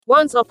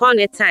Once upon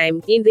a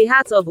time, in the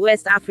heart of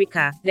West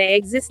Africa, there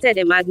existed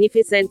a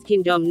magnificent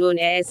kingdom known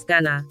as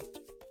Ghana.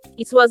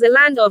 It was a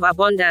land of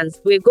abundance,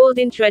 where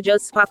golden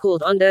treasures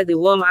sparkled under the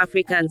warm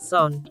African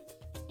sun.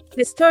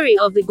 The story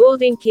of the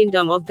Golden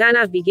Kingdom of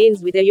Ghana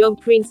begins with a young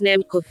prince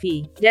named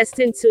Kofi,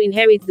 destined to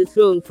inherit the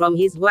throne from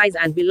his wise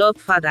and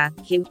beloved father,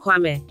 King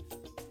Kwame.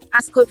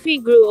 As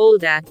Kofi grew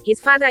older, his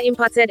father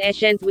imparted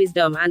ancient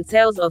wisdom and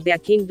tales of their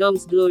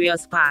kingdom's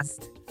glorious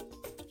past.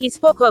 He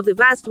spoke of the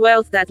vast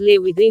wealth that lay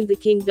within the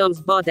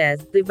kingdom's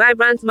borders, the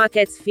vibrant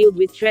markets filled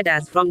with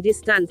traders from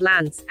distant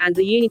lands, and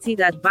the unity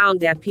that bound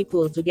their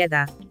people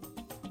together.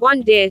 One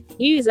day,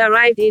 news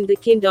arrived in the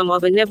kingdom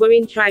of a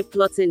neighboring tribe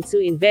plotting to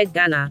invade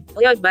Ghana,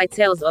 lured by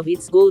tales of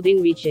its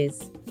golden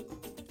riches.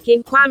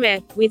 King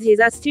Kwame, with his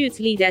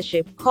astute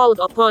leadership, called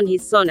upon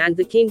his son and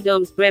the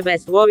kingdom's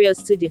bravest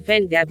warriors to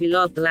defend their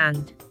beloved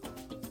land.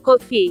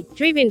 Kofi,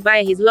 driven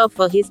by his love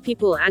for his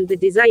people and the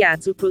desire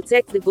to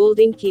protect the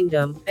Golden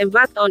Kingdom,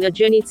 embarked on a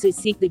journey to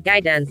seek the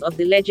guidance of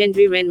the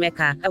legendary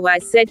Rainmaker, a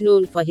wise said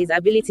known for his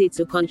ability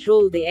to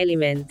control the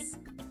elements.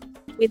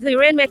 With the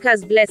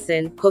Rainmaker's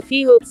blessing,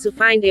 Kofi hoped to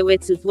find a way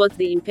to thwart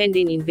the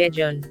impending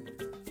invasion.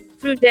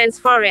 Through dense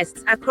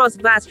forests, across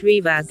vast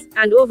rivers,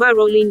 and over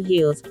rolling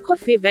hills,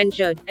 Kofi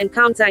ventured,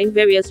 encountering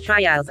various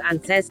trials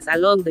and tests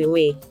along the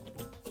way.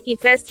 He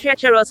faced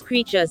treacherous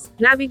creatures,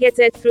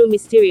 navigated through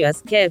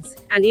mysterious caves,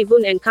 and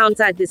even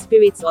encountered the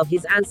spirits of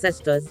his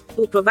ancestors,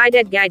 who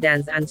provided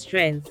guidance and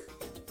strength.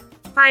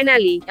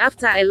 Finally,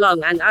 after a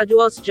long and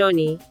arduous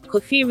journey,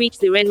 Kofi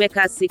reached the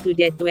Rainmaker's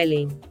secluded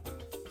dwelling.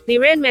 The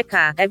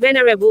Rainmaker, a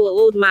venerable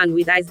old man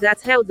with eyes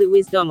that held the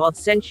wisdom of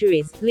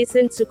centuries,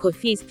 listened to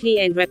Kofi's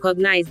plea and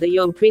recognized the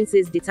young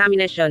prince's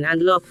determination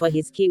and love for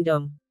his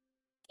kingdom.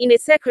 In a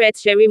sacred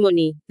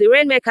ceremony, the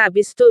Rainmaker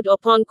bestowed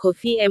upon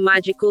Kofi a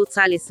magical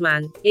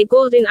talisman, a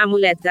golden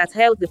amulet that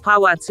held the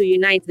power to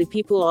unite the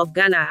people of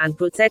Ghana and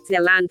protect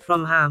their land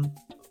from harm.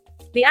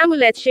 The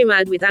amulet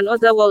shimmered with an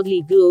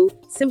otherworldly glow,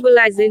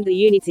 symbolizing the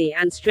unity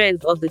and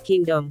strength of the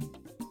kingdom.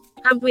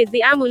 Armed with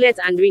the amulet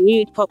and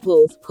renewed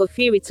purpose,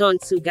 Kofi returned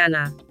to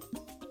Ghana.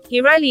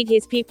 He rallied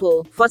his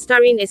people,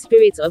 fostering a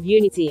spirit of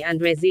unity and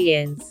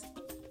resilience.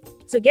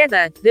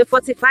 Together, they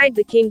fortified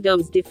the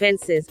kingdom's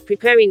defenses,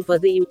 preparing for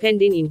the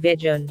impending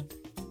invasion.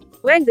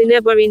 When the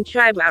neighboring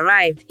tribe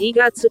arrived,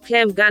 eager to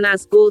claim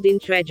Ghana's golden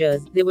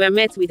treasures, they were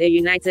met with a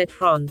united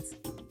front.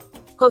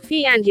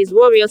 Kofi and his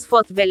warriors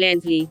fought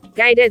valiantly,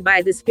 guided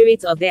by the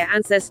spirit of their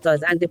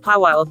ancestors and the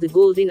power of the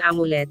golden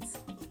amulet.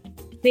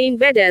 The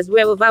invaders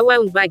were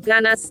overwhelmed by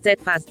Ghana's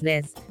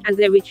steadfastness, and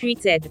they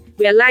retreated,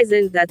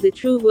 realizing that the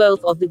true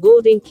wealth of the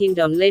Golden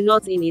Kingdom lay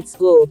not in its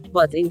gold,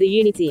 but in the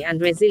unity and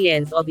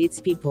resilience of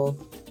its people.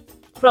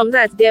 From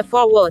that day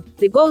forward,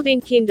 the Golden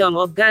Kingdom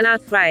of Ghana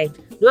thrived,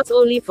 not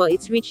only for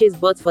its riches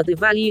but for the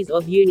values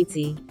of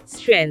unity,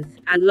 strength,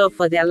 and love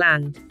for their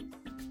land.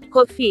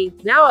 Kofi,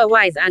 now a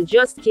wise and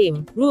just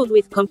king, ruled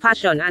with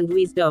compassion and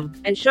wisdom,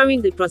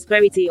 ensuring the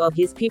prosperity of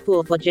his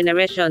people for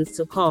generations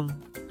to come.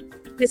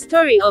 The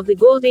story of the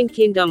Golden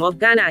Kingdom of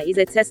Ghana is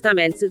a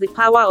testament to the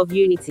power of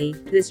unity,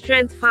 the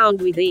strength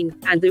found within,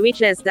 and the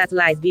richness that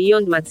lies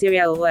beyond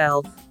material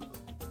wealth.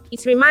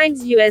 It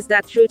reminds us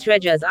that true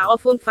treasures are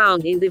often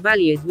found in the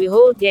values we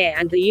hold dear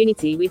and the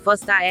unity we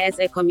foster as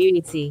a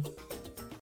community.